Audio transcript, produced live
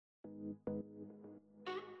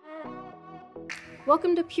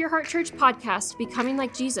Welcome to Pure Heart Church Podcast, Becoming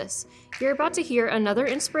Like Jesus. You're about to hear another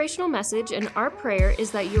inspirational message, and our prayer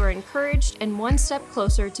is that you are encouraged and one step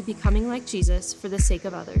closer to becoming like Jesus for the sake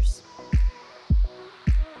of others.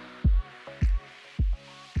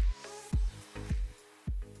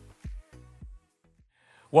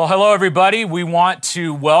 Well, hello, everybody. We want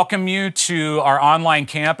to welcome you to our online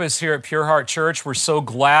campus here at Pure Heart Church. We're so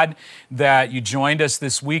glad that you joined us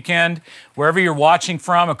this weekend. Wherever you're watching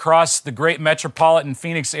from, across the great metropolitan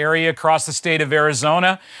Phoenix area, across the state of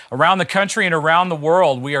Arizona, around the country and around the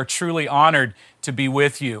world, we are truly honored to be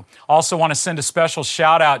with you. Also want to send a special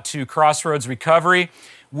shout out to Crossroads Recovery.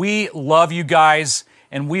 We love you guys,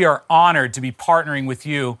 and we are honored to be partnering with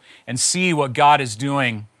you and see what God is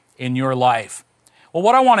doing in your life. Well,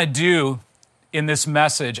 what I want to do in this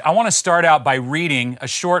message, I want to start out by reading a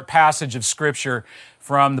short passage of Scripture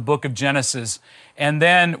from the book of Genesis, and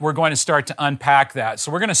then we're going to start to unpack that. So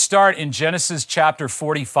we're going to start in Genesis chapter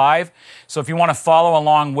 45. So if you want to follow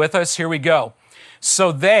along with us, here we go.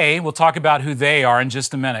 We'll talk about who they are in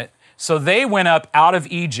just a minute. So they went up out of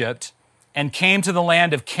Egypt and came to the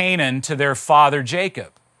land of Canaan to their father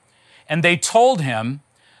Jacob. And they told him,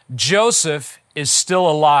 Joseph is still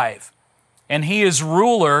alive, and he is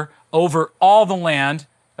ruler over all the land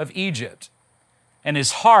of Egypt. And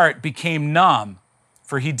his heart became numb,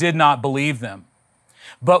 for he did not believe them.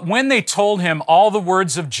 But when they told him all the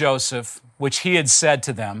words of Joseph, which he had said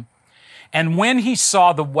to them, and when he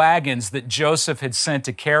saw the wagons that Joseph had sent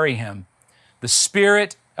to carry him, the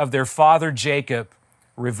spirit of their father Jacob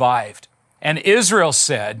revived. And Israel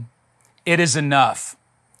said, "It is enough.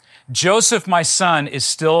 Joseph, my son, is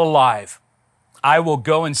still alive. I will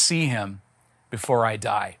go and see him before I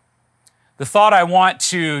die." The thought I want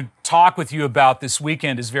to talk with you about this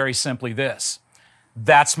weekend is very simply this: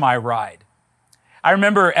 that's my ride. I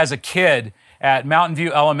remember as a kid at Mountain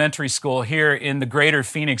View Elementary School here in the greater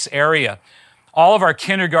Phoenix area, all of our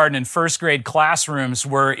kindergarten and first grade classrooms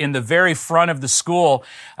were in the very front of the school,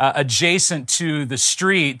 adjacent to the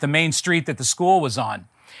street, the main street that the school was on.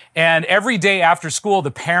 And every day after school,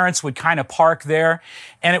 the parents would kind of park there.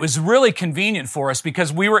 And it was really convenient for us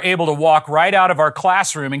because we were able to walk right out of our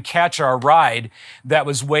classroom and catch our ride that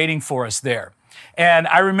was waiting for us there. And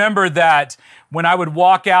I remember that when I would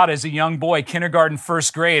walk out as a young boy, kindergarten,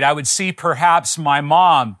 first grade, I would see perhaps my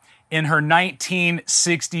mom in her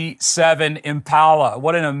 1967 Impala.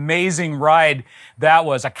 What an amazing ride that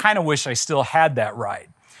was. I kind of wish I still had that ride.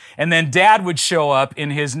 And then Dad would show up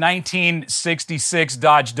in his 1966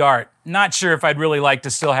 Dodge Dart. Not sure if I'd really like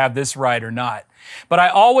to still have this ride or not. But I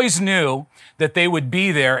always knew that they would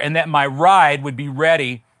be there and that my ride would be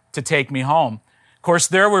ready to take me home. Of course,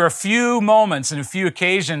 there were a few moments and a few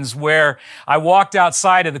occasions where I walked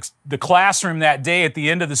outside of the classroom that day at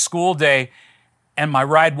the end of the school day and my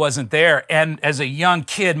ride wasn't there. And as a young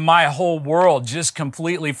kid, my whole world just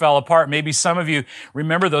completely fell apart. Maybe some of you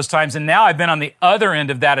remember those times. And now I've been on the other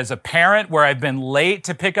end of that as a parent, where I've been late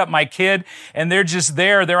to pick up my kid, and they're just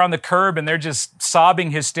there. They're on the curb, and they're just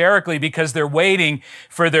sobbing hysterically because they're waiting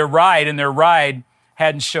for their ride, and their ride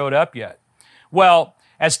hadn't showed up yet. Well,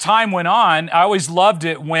 as time went on, I always loved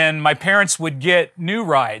it when my parents would get new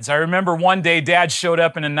rides. I remember one day Dad showed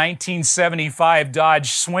up in a 1975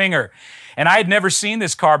 Dodge Swinger. And I had never seen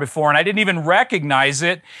this car before, and I didn't even recognize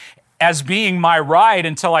it as being my ride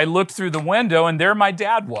until I looked through the window, and there my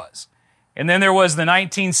dad was. And then there was the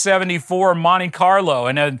 1974 Monte Carlo,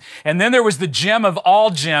 and then there was the gem of all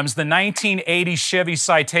gems, the 1980 Chevy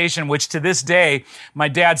Citation, which to this day, my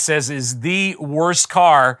dad says is the worst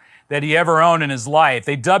car that he ever owned in his life.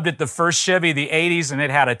 They dubbed it the first Chevy of the 80s, and it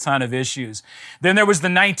had a ton of issues. Then there was the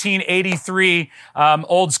 1983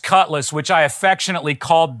 Olds Cutlass, which I affectionately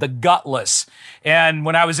called the Gutless. And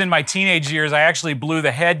when I was in my teenage years, I actually blew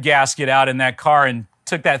the head gasket out in that car and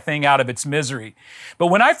took that thing out of its misery. But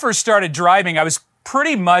when I first started driving, I was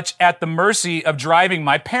pretty much at the mercy of driving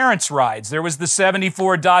my parents' rides. There was the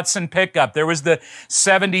 74 Datsun pickup. There was the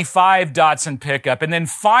 75 Datsun pickup. And then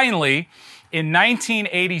finally, in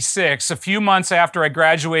 1986, a few months after I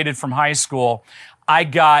graduated from high school, I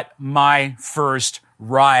got my first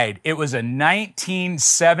ride. It was a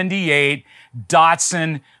 1978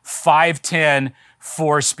 Datsun 510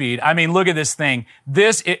 4-speed. I mean, look at this thing.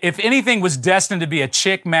 This, if anything was destined to be a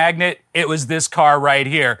chick magnet, it was this car right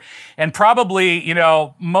here. And probably,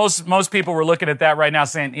 most people were looking at that right now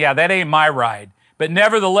saying, yeah, that ain't my ride. But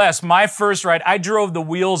nevertheless, my first ride, I drove the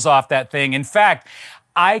wheels off that thing. In fact,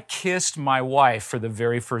 I kissed my wife for the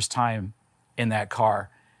very first time in that car.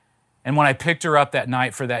 And when I picked her up that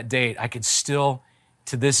night for that date, I could still,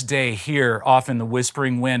 to this day, hear off in the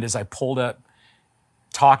whispering wind as I pulled up,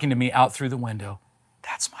 talking to me out through the window,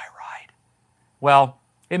 "That's my ride. Well,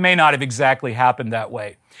 it may not have exactly happened that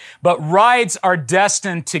way. But rides are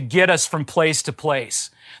destined to get us from place to place.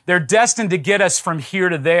 They're destined to get us from here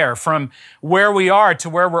to there, from where we are to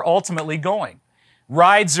where we're ultimately going.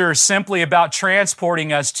 Rides are simply about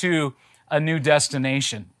transporting us to a new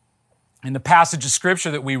destination. In the passage of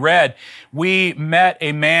Scripture that we read, we met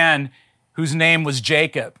a man whose name was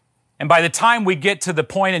Jacob. And by the time we get to the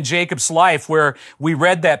point in Jacob's life where we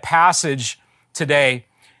read that passage today,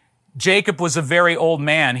 Jacob was a very old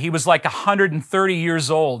man. He was like 130 years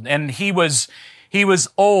old, and he was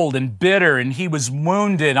old and bitter, and he was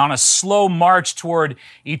wounded on a slow march toward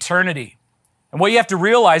eternity. And what you have to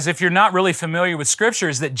realize, if you're not really familiar with Scripture,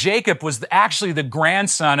 is that Jacob was actually the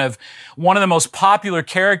grandson of one of the most popular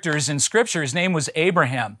characters in Scripture. His name was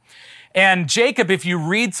Abraham. And Jacob, if you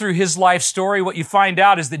read through his life story, what you find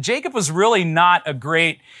out is that Jacob was really not a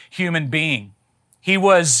great human being. He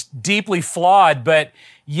was deeply flawed, but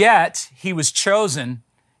yet he was chosen,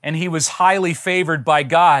 and he was highly favored by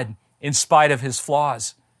God in spite of his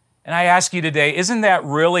flaws. And I ask you today, isn't that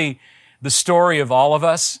really the story of all of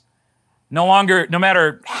us? No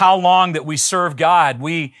matter how long that we serve God,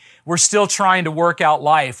 we're still trying to work out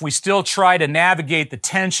life. We still try to navigate the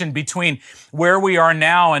tension between where we are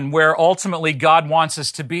now and where ultimately God wants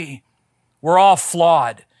us to be. We're all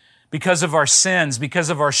flawed because of our sins, because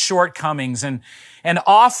of our shortcomings. And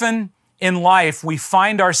often in life, we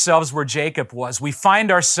find ourselves where Jacob was. We find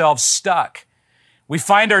ourselves stuck. We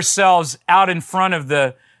find ourselves out in front of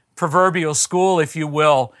the proverbial school, if you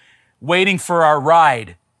will, waiting for our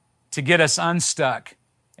ride to get us unstuck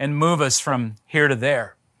and move us from here to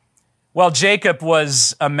there. Well, Jacob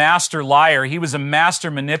was a master liar. He was a master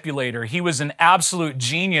manipulator. He was an absolute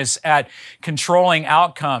genius at controlling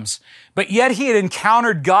outcomes. But yet he had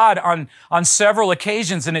encountered God on several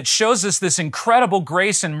occasions, and it shows us this incredible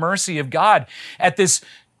grace and mercy of God at this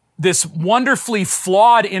wonderfully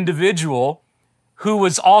flawed individual who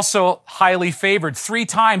was also highly favored. 3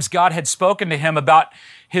 times God had spoken to him about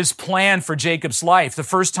his plan for Jacob's life. The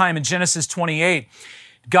first time in Genesis 28,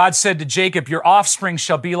 God said to Jacob, "Your offspring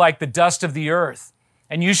shall be like the dust of the earth,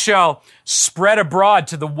 and you shall spread abroad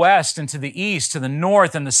to the west and to the east, to the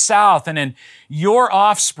north and the south, and in your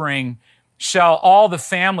offspring shall all the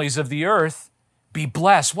families of the earth be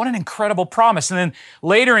blessed." What an incredible promise. And then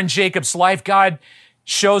later in Jacob's life, God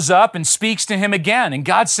shows up and speaks to him again. And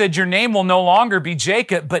God said, "Your name will no longer be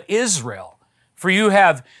Jacob, but Israel. For you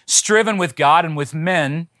have striven with God and with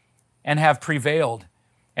men and have prevailed."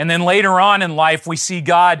 And then later on in life, we see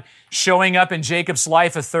God showing up in Jacob's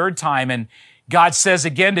life a 3rd time. And God says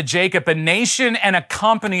again to Jacob, "A nation and a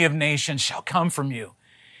company of nations shall come from you.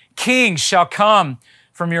 Kings shall come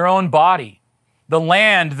from your own body. The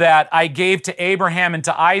land that I gave to Abraham and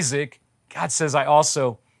to Isaac," God says, "I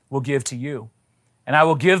also will give to you. And I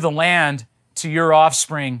will give the land to your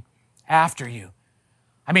offspring after you."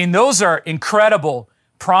 I mean, those are incredible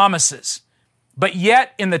promises. But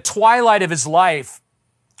yet, in the twilight of his life,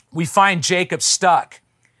 we find Jacob stuck,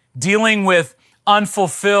 dealing with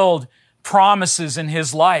unfulfilled promises in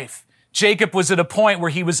his life. Jacob was at a point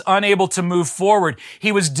where he was unable to move forward.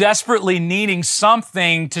 He was desperately needing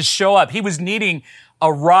something to show up. He was needing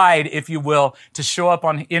a ride, if you will, to show up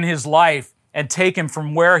in his life and take him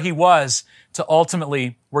from where he was to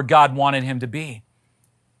ultimately where God wanted him to be.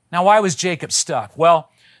 Now, why was Jacob stuck? Well,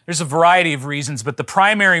 there's a variety of reasons, but the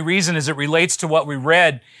primary reason as it relates to what we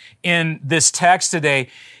read in this text today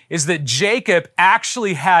is that Jacob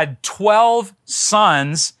actually had 12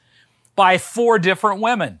 sons by 4 different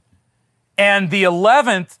women. And the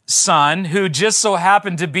 11th son, who just so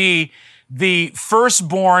happened to be the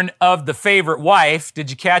firstborn of the favorite wife, did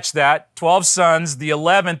you catch that? 12 sons, the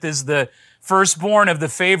 11th is the firstborn of the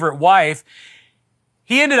favorite wife.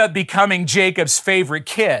 He ended up becoming Jacob's favorite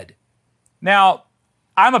kid. Now,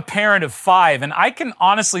 I'm a parent of 5, and I can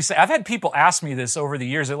honestly say, I've had people ask me this over the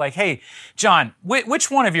years. They're like, "Hey, John,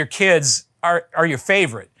 which one of your kids are your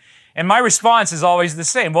favorite?" And my response is always the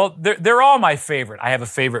same. Well, they're all my favorite. I have a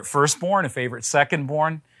favorite firstborn, a favorite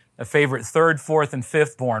secondborn, a favorite 3rd, 4th, and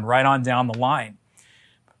 5th born, right on down the line.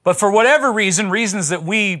 But for whatever reasons that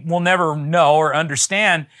we will never know or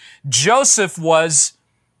understand, Joseph was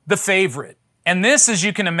the favorite. And this, as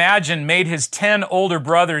you can imagine, made his 10 older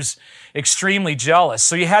brothers extremely jealous.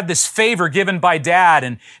 So you had this favor given by Dad,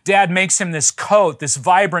 and Dad makes him this coat, this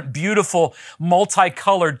vibrant, beautiful,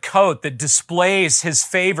 multicolored coat that displays his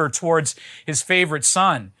favor towards his favorite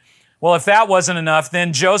son. Well, if that wasn't enough,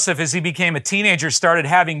 then Joseph, as he became a teenager, started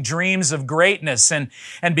having dreams of greatness. And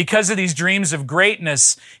because of these dreams of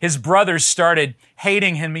greatness, his brothers started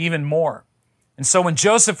hating him even more. And so when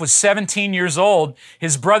Joseph was 17 years old,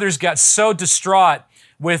 his brothers got so distraught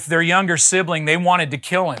with their younger sibling. They wanted to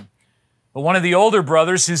kill him. But one of the older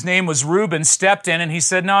brothers, whose name was Reuben, stepped in and he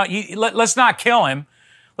said, no, let's not kill him.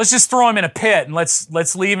 Let's just throw him in a pit and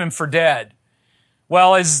let's leave him for dead.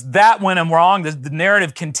 Well, as that went wrong, the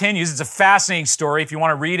narrative continues. It's a fascinating story if you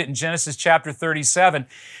want to read it in Genesis chapter 37.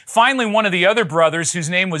 Finally, one of the other brothers, whose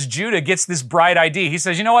name was Judah, gets this bright idea. He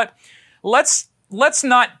says, you know what? Let's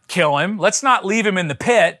not kill him. Let's not leave him in the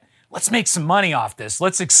pit. Let's make some money off this.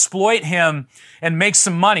 Let's exploit him and make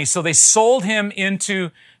some money. So they sold him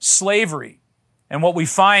into slavery. And what we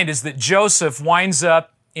find is that Joseph winds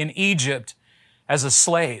up in Egypt as a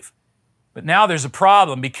slave. But now there's a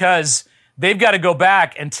problem because they've got to go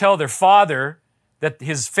back and tell their father that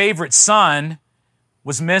his favorite son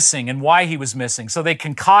was missing and why he was missing. So they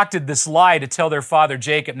concocted this lie to tell their father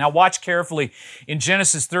Jacob. Now watch carefully in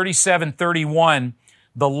Genesis 37:31,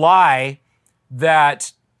 the lie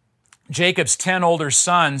that Jacob's 10 older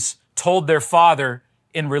sons told their father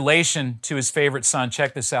in relation to his favorite son.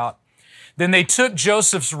 Check this out. Then they took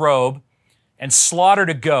Joseph's robe and slaughtered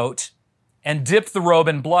a goat and dipped the robe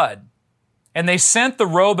in blood. And they sent the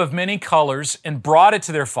robe of many colors and brought it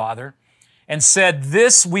to their father and said,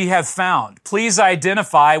 this we have found. Please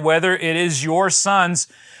identify whether it is your son's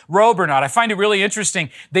robe or not. I find it really interesting.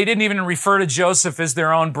 They didn't even refer to Joseph as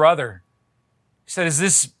their own brother. He said, is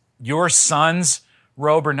this your son's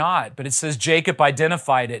robe or not? But it says Jacob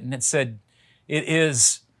identified it and it said, it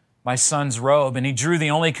is my son's robe. And he drew the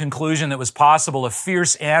only conclusion that was possible. A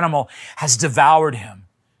fierce animal has devoured him.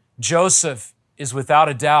 Joseph is without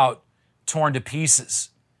a doubt torn to pieces.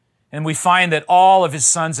 And we find that all of his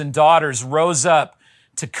sons and daughters rose up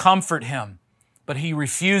to comfort him, but he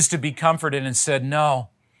refused to be comforted and said, no,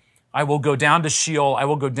 I will go down to Sheol. I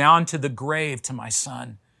will go down to the grave to my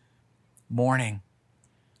son, mourning.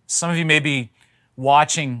 Some of you may be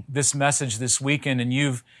watching this message this weekend and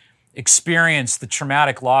you've experienced the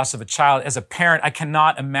traumatic loss of a child. As a parent, I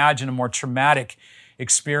cannot imagine a more traumatic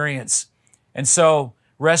experience. And so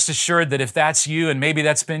rest assured that if that's you and maybe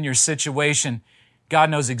that's been your situation, God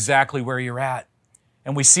knows exactly where you're at.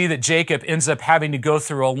 And we see that Jacob ends up having to go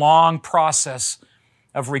through a long process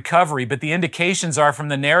of recovery, but the indications are from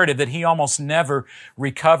the narrative that he almost never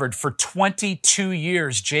recovered. For 22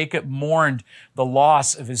 years, Jacob mourned the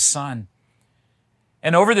loss of his son.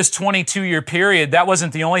 And over this 22-year period, that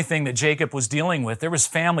wasn't the only thing that Jacob was dealing with. There was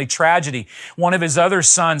family tragedy. One of his other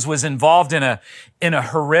sons was involved in a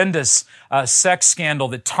horrendous sex scandal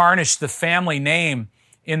that tarnished the family name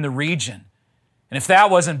in the region. And if that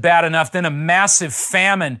wasn't bad enough, then a massive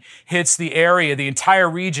famine hits the area, the entire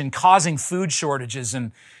region, causing food shortages.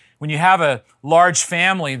 And when you have a large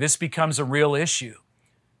family, this becomes a real issue.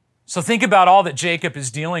 So think about all that Jacob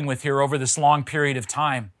is dealing with here over this long period of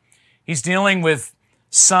time. He's dealing with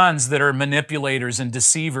sons that are manipulators and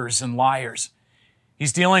deceivers and liars.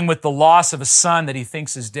 He's dealing with the loss of a son that he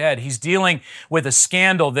thinks is dead. He's dealing with a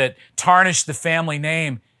scandal that tarnished the family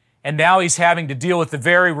name. And now he's having to deal with the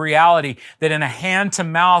very reality that in a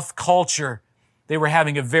hand-to-mouth culture, they were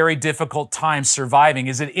having a very difficult time surviving.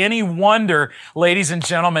 Is it any wonder, ladies and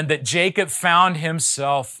gentlemen, that Jacob found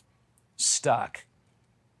himself stuck?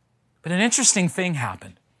 But an interesting thing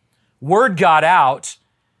happened. Word got out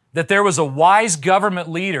that there was a wise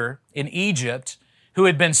government leader in Egypt who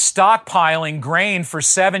had been stockpiling grain for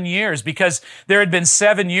 7 years because there had been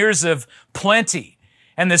 7 years of plenty.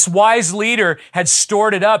 And this wise leader had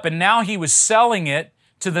stored it up, and now he was selling it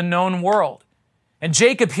to the known world. And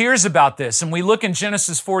Jacob hears about this, and we look in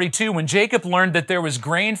Genesis 42. When Jacob learned that there was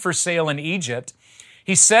grain for sale in Egypt,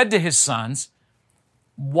 he said to his sons,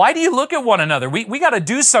 why do you look at one another? We got to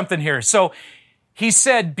do something here. So he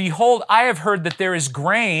said, behold, I have heard that there is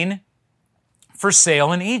grain for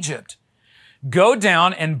sale in Egypt. Go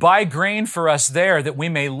down and buy grain for us there that we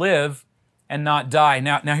may live and not die.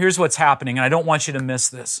 Now here's what's happening, and I don't want you to miss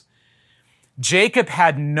this. Jacob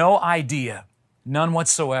had no idea, none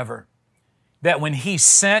whatsoever, that when he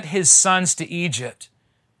sent his sons to Egypt,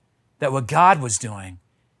 that what God was doing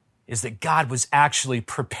is that God was actually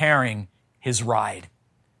preparing his ride.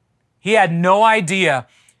 He had no idea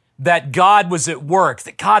that God was at work,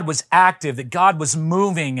 that God was active, that God was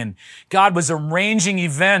moving, and God was arranging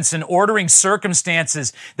events and ordering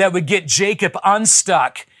circumstances that would get Jacob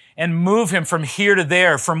unstuck and move him from here to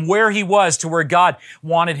there, from where he was to where God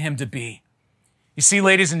wanted him to be. You see,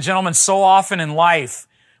 ladies and gentlemen, so often in life,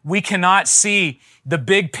 we cannot see the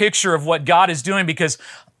big picture of what God is doing because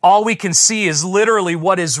all we can see is literally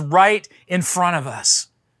what is right in front of us.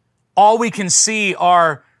 All we can see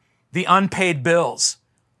are the unpaid bills.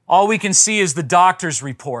 All we can see is the doctor's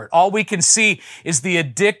report. All we can see is the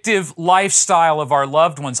addictive lifestyle of our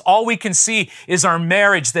loved ones. All we can see is our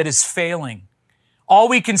marriage that is failing. All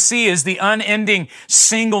we can see is the unending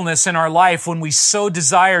singleness in our life when we so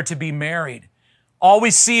desire to be married. All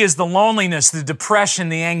we see is the loneliness, the depression,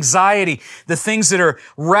 the anxiety, the things that are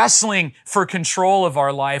wrestling for control of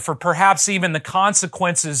our life, or perhaps even the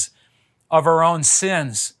consequences of our own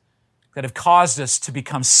sins that have caused us to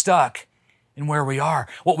become stuck in where we are.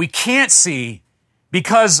 What we can't see,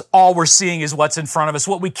 because all we're seeing is what's in front of us,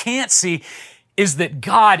 what we can't see is that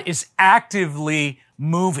God is actively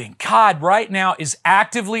moving. God right now is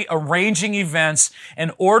actively arranging events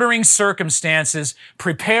and ordering circumstances,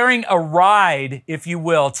 preparing a ride, if you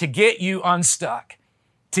will, to get you unstuck,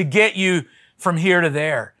 to get you from here to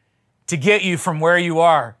there, to get you from where you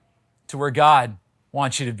are to where God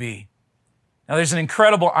wants you to be. Now, there's an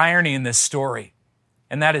incredible irony in this story,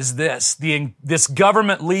 and that is this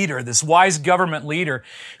government leader, this wise government leader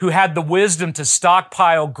who had the wisdom to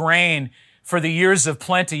stockpile grain for the years of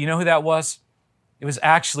plenty. You know who that was? It was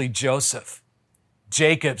actually Joseph,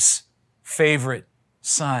 Jacob's favorite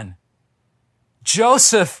son.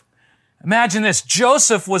 Joseph, imagine this,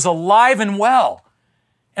 Joseph was alive and well.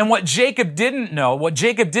 And what Jacob didn't know, what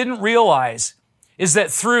Jacob didn't realize, is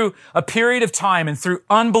that through a period of time and through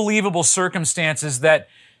unbelievable circumstances that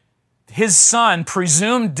his son,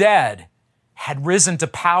 presumed dead, had risen to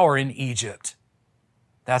power in Egypt.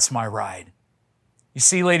 That's my ride. You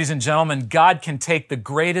see, ladies and gentlemen, God can take the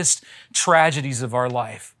greatest tragedies of our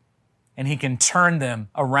life and He can turn them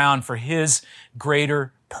around for His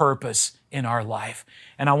greater purpose in our life.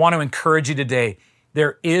 And I want to encourage you today,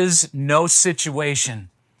 there is no situation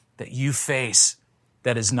that you face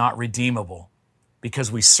that is not redeemable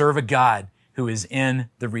because we serve a God who is in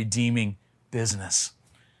the redeeming business.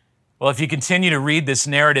 Well, if you continue to read this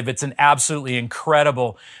narrative, it's an absolutely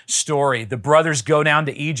incredible story. The brothers go down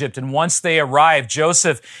to Egypt, and once they arrive,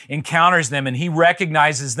 Joseph encounters them, and he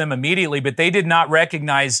recognizes them immediately, but they did not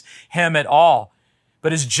recognize him at all.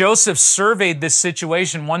 But as Joseph surveyed this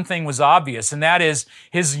situation, one thing was obvious, and that is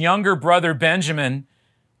his younger brother Benjamin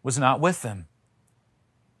was not with them.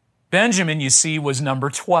 Benjamin, you see, was number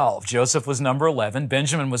 12. Joseph was number 11.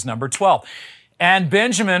 Benjamin was number 12. And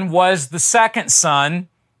Benjamin was the second son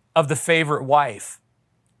of the favorite wife.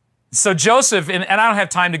 So Joseph, and I don't have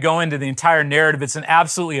time to go into the entire narrative, it's an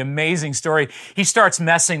absolutely amazing story. He starts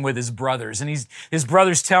messing with his brothers, and his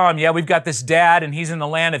brothers tell him, yeah, we've got this dad, and he's in the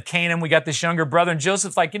land of Canaan. We got this younger brother, and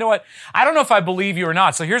Joseph's like, you know what? I don't know if I believe you or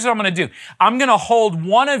not, so here's what I'm going to do. I'm going to hold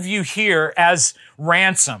one of you here as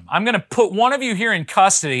ransom. I'm going to put one of you here in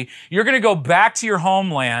custody. You're going to go back to your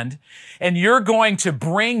homeland, and you're going to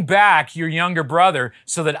bring back your younger brother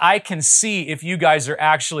so that I can see if you guys are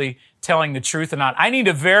actually telling the truth or not. I need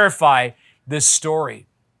to verify this story.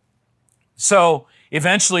 So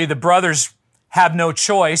eventually the brothers have no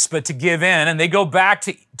choice but to give in, and they go back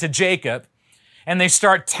to Jacob, and they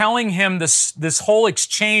start telling him this whole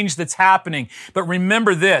exchange that's happening. But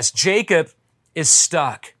remember this, Jacob is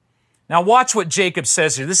stuck. Now watch what Jacob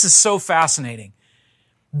says here. This is so fascinating.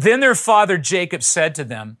 Then their father Jacob said to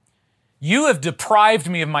them, "You have deprived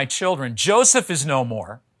me of my children. Joseph is no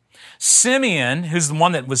more. Simeon, who's the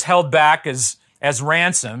one that was held back as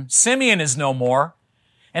ransom, Simeon is no more.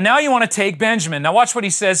 And now you want to take Benjamin." Now watch what he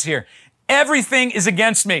says here. "Everything is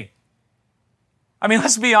against me." I mean,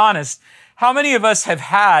 let's be honest. How many of us have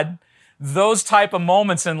had those type of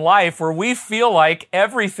moments in life where we feel like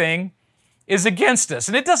everything is against us?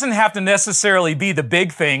 And it doesn't have to necessarily be the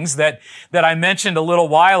big things that I mentioned a little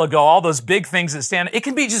while ago, all those big things that stand. It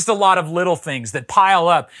can be just a lot of little things that pile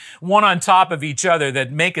up one on top of each other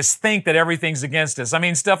that make us think that everything's against us. I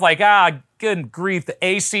mean, stuff like, good grief, the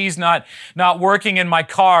AC's not working in my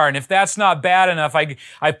car. And if that's not bad enough,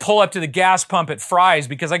 I pull up to the gas pump at Fry's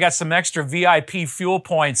because I got some extra VIP fuel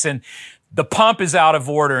points, and the pump is out of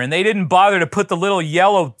order, and they didn't bother to put the little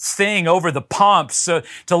yellow thing over the pump so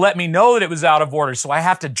to let me know that it was out of order. So I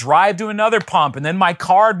have to drive to another pump, and then my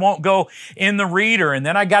card won't go in the reader, and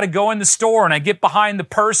then I got to go in the store, and I get behind the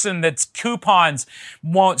person that's coupons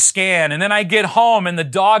won't scan, and then I get home, and the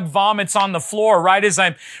dog vomits on the floor right as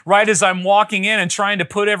I'm walking in and trying to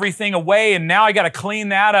put everything away, and now I got to clean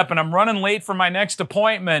that up, and I'm running late for my next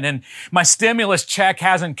appointment, and my stimulus check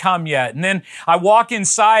hasn't come yet, and then I walk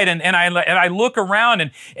inside and I look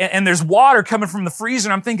around and there's water coming from the freezer,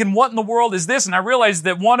 and I'm thinking, what in the world is this? And I realized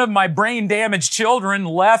that one of my brain damaged children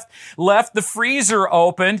left the freezer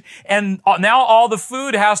opened, and now all the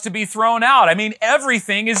food has to be thrown out. I mean,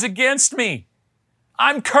 everything is against me.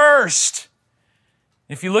 I'm cursed.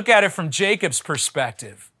 If you look at it from Jacob's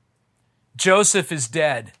perspective, Joseph is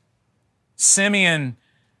dead. Simeon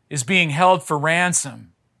is being held for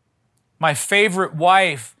ransom. My favorite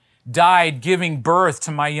wife died giving birth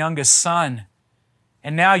to my youngest son.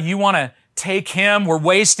 And now you want to take him. We're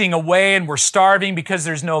wasting away and we're starving because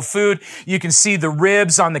there's no food. You can see the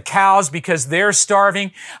ribs on the cows because they're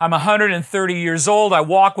starving. I'm 130 years old. I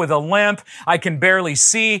walk with a limp. I can barely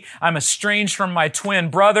see. I'm estranged from my twin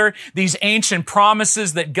brother. These ancient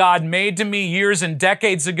promises that God made to me years and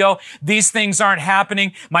decades ago, these things aren't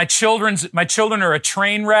happening. My children are a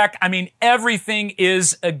train wreck. I mean, everything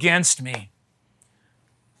is against me.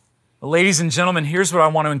 Well, ladies and gentlemen, here's what I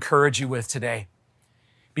want to encourage you with today.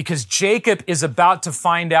 Because Jacob is about to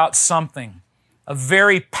find out something, a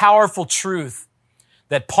very powerful truth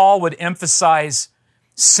that Paul would emphasize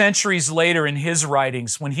centuries later in his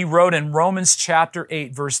writings when he wrote in Romans chapter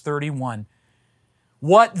 8, verse 31,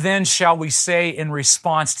 "What then shall we say in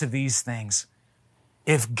response to these things?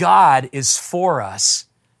 If God is for us,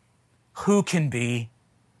 who can be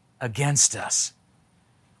against us?"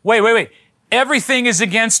 Wait. Everything is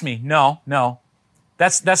against me. No.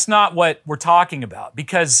 That's not what we're talking about,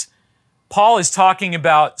 because Paul is talking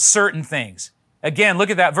about certain things. Again, look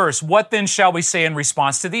at that verse. What then shall we say in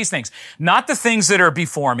response to these things? Not the things that are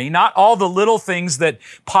before me, not all the little things that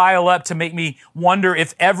pile up to make me wonder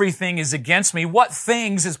if everything is against me. What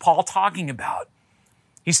things is Paul talking about?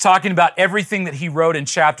 He's talking about everything that he wrote in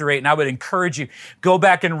chapter 8, and I would encourage you, go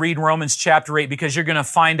back and read Romans chapter 8, because you're going to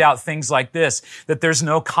find out things like this, that there's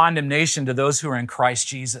no condemnation to those who are in Christ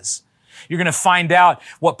Jesus. You're going to find out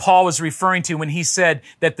what Paul was referring to when he said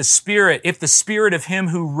that if the Spirit of him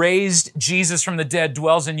who raised Jesus from the dead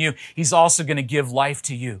dwells in you, he's also going to give life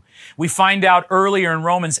to you. We find out earlier in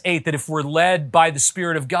Romans 8 that if we're led by the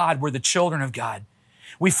Spirit of God, we're the children of God.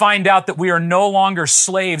 We find out that we are no longer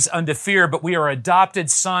slaves unto fear, but we are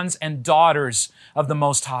adopted sons and daughters of the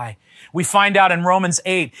Most High. We find out in Romans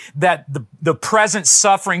 8 that the present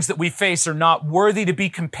sufferings that we face are not worthy to be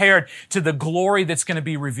compared to the glory that's going to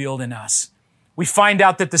be revealed in us. We find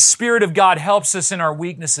out that the Spirit of God helps us in our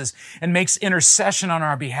weaknesses and makes intercession on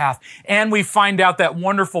our behalf. And we find out that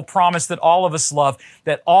wonderful promise that all of us love,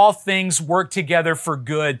 that all things work together for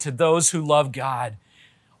good to those who love God.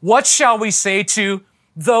 What shall we say to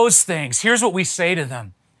those things? Here's what we say to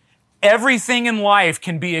them. Everything in life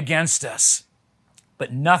can be against us,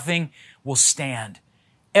 but nothing will stand.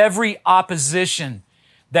 Every opposition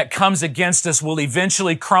that comes against us will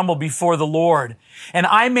eventually crumble before the Lord. And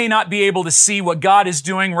I may not be able to see what God is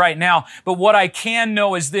doing right now, but what I can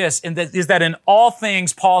know is this, and that is that in all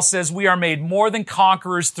things, Paul says, we are made more than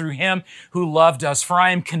conquerors through him who loved us. For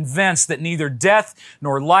I am convinced that neither death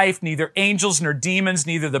nor life, neither angels nor demons,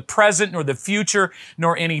 neither the present nor the future,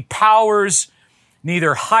 nor any powers,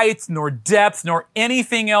 neither height nor depth nor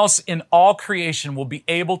anything else in all creation will be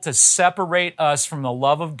able to separate us from the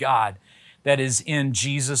love of God that is in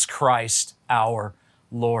Jesus Christ our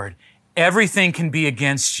Lord. Everything can be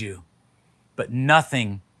against you, but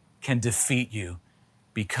nothing can defeat you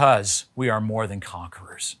because we are more than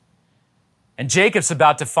conquerors. And Jacob's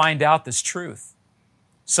about to find out this truth.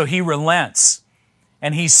 So he relents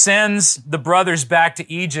and he sends the brothers back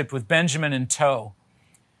to Egypt with Benjamin in tow.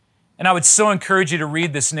 And I would so encourage you to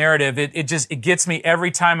read this narrative. It gets me every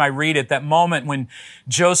time I read it. That moment when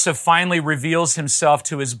Joseph finally reveals himself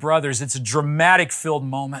to his brothers. It's a dramatic filled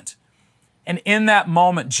moment. And in that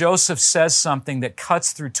moment, Joseph says something that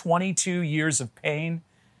cuts through 22 years of pain,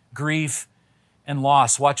 grief, and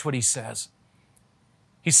loss. Watch what he says.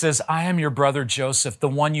 He says, "I am your brother Joseph, the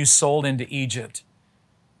one you sold into Egypt.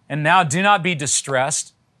 And now do not be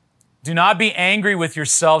distressed. Do not be angry with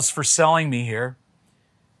yourselves for selling me here,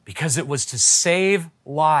 because it was to save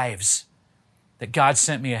lives that God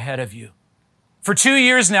sent me ahead of you. For 2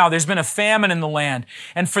 years now, there's been a famine in the land,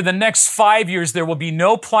 and for the next 5 years, there will be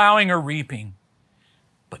no plowing or reaping.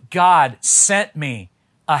 But God sent me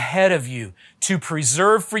ahead of you to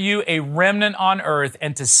preserve for you a remnant on earth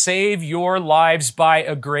and to save your lives by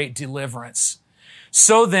a great deliverance.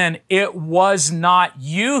 So then, it was not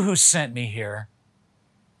you who sent me here,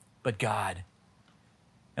 but God."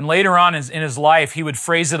 And later on in his life, he would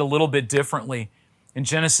phrase it a little bit differently. In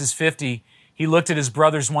Genesis 50, he looked at his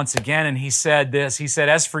brothers once again and he said this. He said,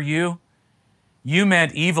 "As for you, you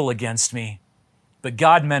meant evil against me, but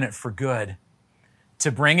God meant it for good,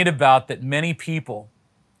 to bring it about that many people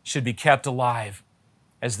should be kept alive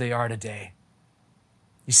as they are today."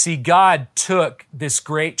 You see, God took this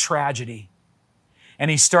great tragedy and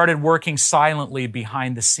he started working silently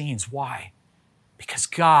behind the scenes. Why? Because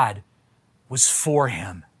God was for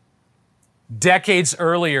him. Decades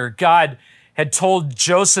earlier, God had told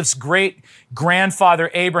Joseph's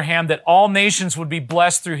great-grandfather Abraham that all nations would be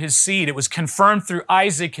blessed through his seed. It was confirmed through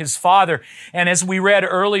Isaac, his father, and as we read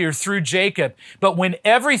earlier, through Jacob. But when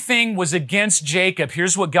everything was against Jacob,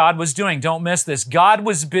 here's what God was doing. Don't miss this. God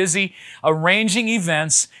was busy arranging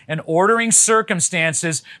events and ordering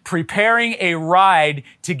circumstances, preparing a ride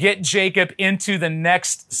to get Jacob into the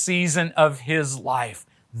next season of his life.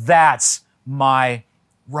 That's my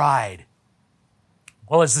ride.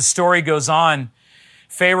 Well, as the story goes on,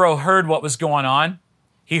 Pharaoh heard what was going on.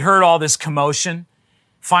 He heard all this commotion,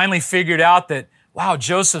 finally figured out that, wow,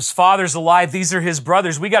 Joseph's father's alive. These are his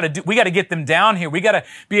brothers. We got to get them down here. We got to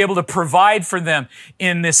be able to provide for them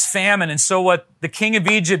in this famine. And so what the king of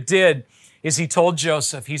Egypt did is he told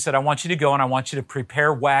Joseph, he said, I want you to go and I want you to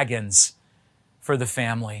prepare wagons for the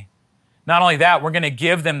family. Not only that, we're going to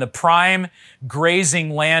give them the prime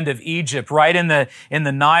grazing land of Egypt, right in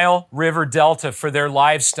the Nile River Delta for their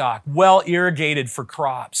livestock, well irrigated for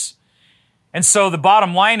crops. And so the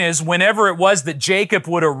bottom line is, whenever it was that Jacob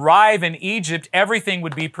would arrive in Egypt, everything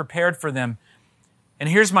would be prepared for them. And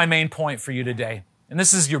here's my main point for you today. And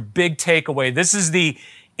this is your big takeaway. This is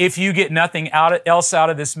if you get nothing else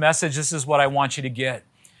out of this message, this is what I want you to get.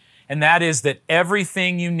 And that is that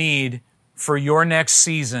everything you need for your next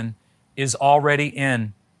season is already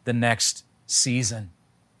in the next season.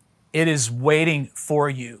 It is waiting for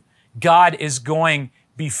you. God is going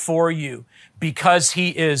before you because He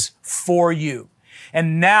is for you.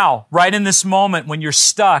 And now, right in this moment when you're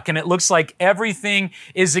stuck and it looks like everything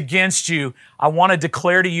is against you, I want to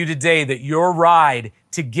declare to you today that your ride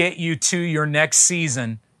to get you to your next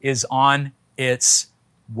season is on its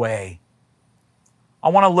way. I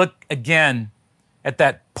want to look again at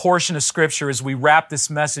that portion of Scripture as we wrap this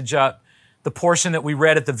message up, the portion that we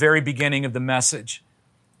read at the very beginning of the message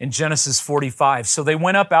in Genesis 45. So they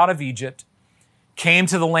went up out of Egypt, came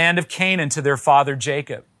to the land of Canaan to their father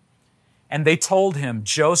Jacob, and they told him,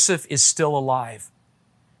 Joseph is still alive,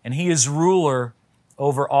 and he is ruler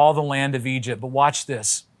over all the land of Egypt. But watch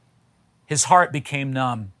this. His heart became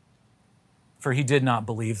numb, for he did not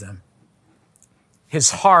believe them.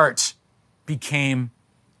 His heart became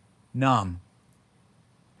numb.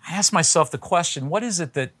 I asked myself the question, what is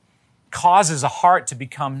it that causes a heart to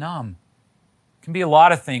become numb? It can be a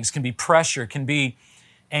lot of things. It can be pressure, it can be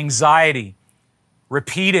anxiety,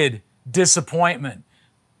 repeated disappointment,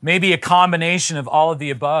 maybe a combination of all of the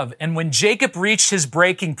above. And when Jacob reached his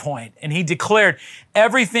breaking point and he declared,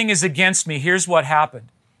 everything is against me, here's what happened.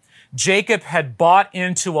 Jacob had bought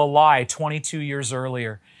into a lie 22 years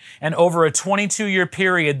earlier. And over a 22-year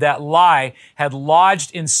period, that lie had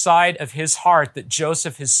lodged inside of his heart that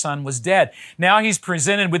Joseph, his son, was dead. Now he's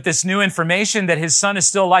presented with this new information that his son is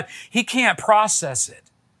still alive. He can't process it.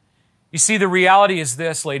 You see, the reality is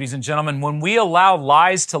this, ladies and gentlemen, when we allow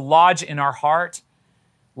lies to lodge in our heart,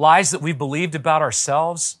 lies that we believed about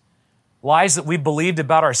ourselves, lies that we believed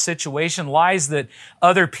about our situation, lies that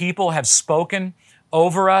other people have spoken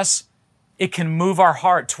over us, it can move our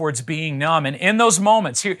heart towards being numb. And in those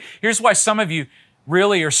moments, here's why some of you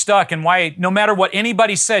really are stuck and why no matter what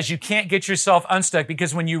anybody says, you can't get yourself unstuck,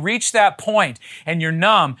 because when you reach that point and you're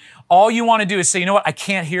numb, all you want to do is say, you know what, I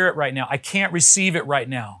can't hear it right now. I can't receive it right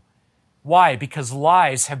now. Why? Because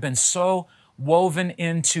lies have been so woven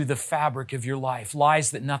into the fabric of your life. Lies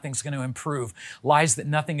that nothing's going to improve. Lies that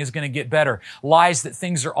nothing is going to get better. Lies that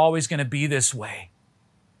things are always going to be this way.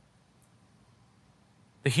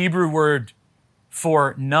 The Hebrew word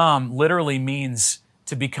for numb literally means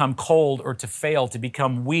to become cold or to fail, to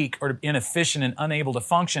become weak or inefficient and unable to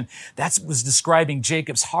function. That was describing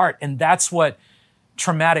Jacob's heart, and that's what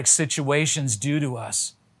traumatic situations do to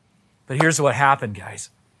us. But here's what happened,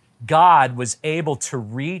 guys. God was able to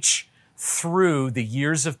reach through the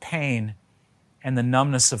years of pain and the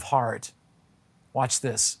numbness of heart. Watch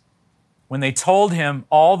this. When they told him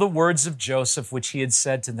all the words of Joseph, which he had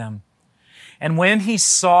said to them, and when he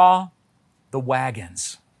saw the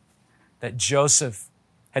wagons that Joseph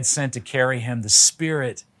had sent to carry him, the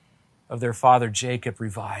spirit of their father Jacob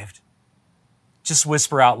revived. Just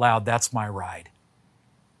whisper out loud, that's my ride.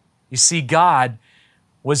 You see, God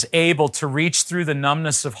was able to reach through the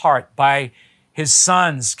numbness of heart by his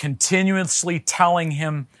sons continuously telling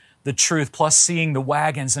him the truth, plus seeing the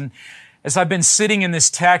wagons. And as I've been sitting in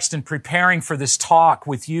this text and preparing for this talk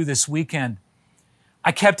with you this weekend,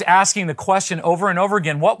 I kept asking the question over and over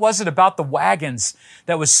again, what was it about the wagons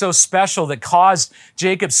that was so special that caused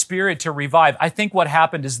Jacob's spirit to revive? I think what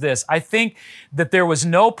happened is this. I think that there was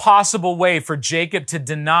no possible way for Jacob to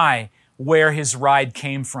deny where his ride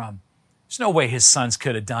came from. There's no way his sons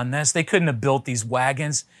could have done this. They couldn't have built these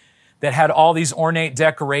wagons. that had all these ornate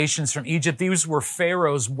decorations from Egypt. These were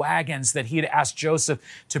Pharaoh's wagons that he had asked Joseph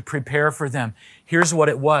to prepare for them. Here's what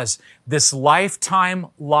it was. This lifetime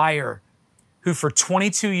liar who for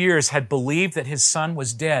 22 years had believed that his son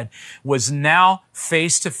was dead was now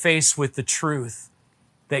face to face with the truth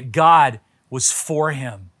that God was for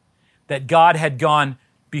him, that God had gone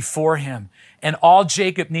before him. And all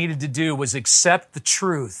Jacob needed to do was accept the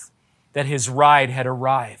truth that his ride had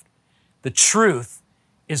arrived. The truth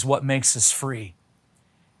is what makes us free.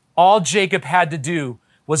 All Jacob had to do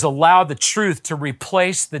was allow the truth to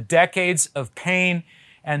replace the decades of pain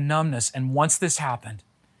and numbness. And once this happened,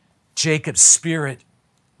 Jacob's spirit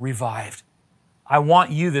revived. I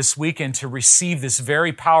want you this weekend to receive this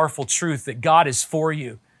very powerful truth that God is for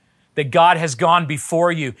you, that God has gone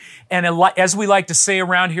before you. And as we like to say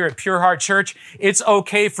around here at Pure Heart Church, it's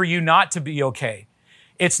okay for you not to be okay.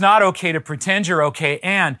 It's not okay to pretend you're okay,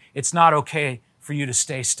 and it's not okay for you to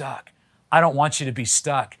stay stuck. I don't want you to be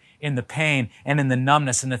stuck in the pain and in the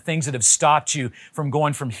numbness and the things that have stopped you from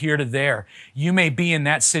going from here to there. You may be in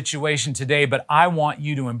that situation today, but I want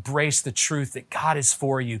you to embrace the truth that God is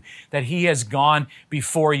for you, that He has gone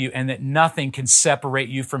before you, and that nothing can separate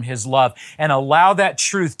you from His love. And allow that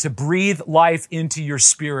truth to breathe life into your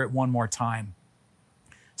spirit one more time.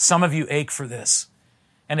 Some of you ache for this,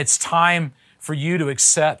 and it's time for you to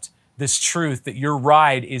accept this truth that your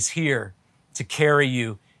ride is here to carry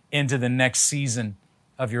you into the next season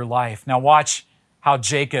of your life. Now watch how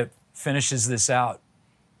Jacob finishes this out.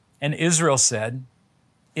 And Israel said,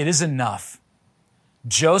 "It is enough.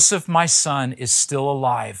 Joseph, my son, is still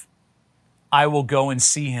alive. I will go and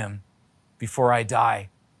see him before I die."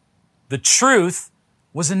 The truth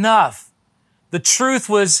was enough. The truth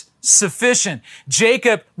was sufficient.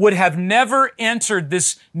 Jacob would have never entered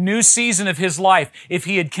this new season of his life if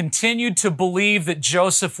he had continued to believe that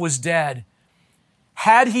Joseph was dead.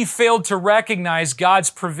 Had he failed to recognize God's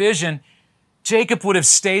provision, Jacob would have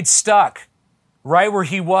stayed stuck right where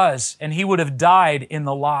he was, and he would have died in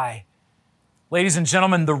the lie. Ladies and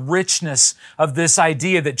gentlemen, the richness of this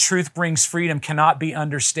idea that truth brings freedom cannot be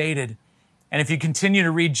understated. And if you continue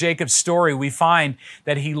to read Jacob's story, we find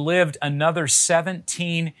that he lived another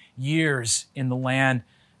 17 years in the land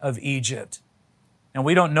of Egypt. And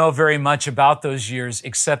we don't know very much about those years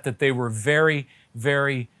except that they were very,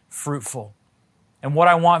 very fruitful. And what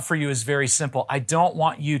I want for you is very simple. I don't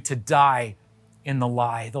want you to die in the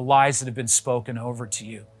lies that have been spoken over to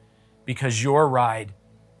you, because your ride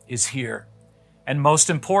is here. And most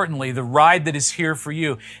importantly, the ride that is here for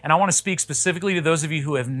you. And I want to speak specifically to those of you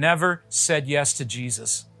who have never said yes to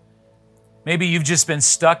Jesus. Maybe you've just been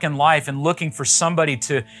stuck in life and looking for somebody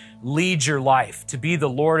to lead your life, to be the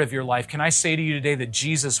Lord of your life. Can I say to you today that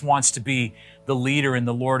Jesus wants to be the leader and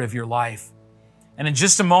the Lord of your life? And in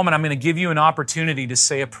just a moment, I'm going to give you an opportunity to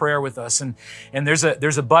say a prayer with us. And there's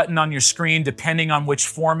a button on your screen, depending on which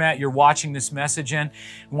format you're watching this message in.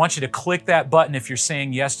 I want you to click that button if you're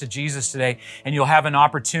saying yes to Jesus today, and you'll have an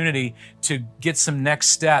opportunity to get some next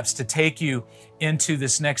steps to take you into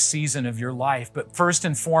this next season of your life. But first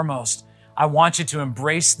and foremost, I want you to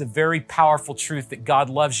embrace the very powerful truth that God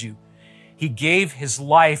loves you. He gave His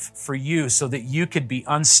life for you so that you could be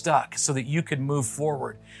unstuck, so that you could move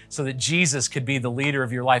forward, so that Jesus could be the leader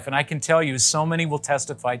of your life. And I can tell you, as so many will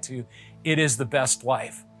testify to, it is the best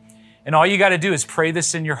life. And all you got to do is pray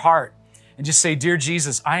this in your heart and just say, "Dear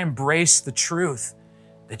Jesus, I embrace the truth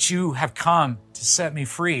that you have come to set me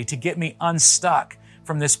free, to get me unstuck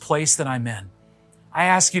from this place that I'm in. I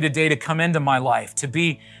ask you today to come into my life, to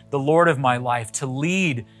be the Lord of my life, to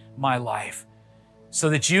lead my life, so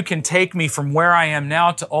that you can take me from where I am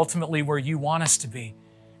now to ultimately where you want us to be.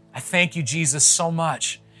 I thank you, Jesus, so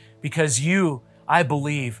much, because you, I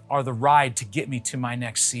believe, are the ride to get me to my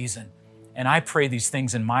next season. And I pray these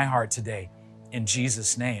things in my heart today. In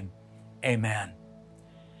Jesus' name, amen."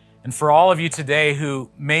 And for all of you today who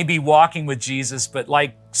may be walking with Jesus, but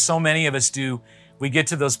like so many of us do, we get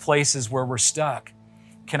to those places where we're stuck.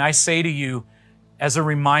 Can I say to you, as a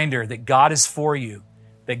reminder, that God is for you,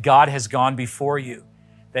 that God has gone before you,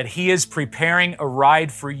 that He is preparing a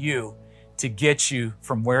ride for you to get you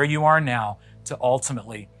from where you are now to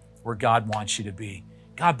ultimately where God wants you to be.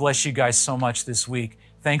 God bless you guys so much this week.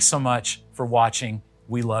 Thanks so much for watching.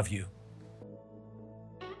 We love you.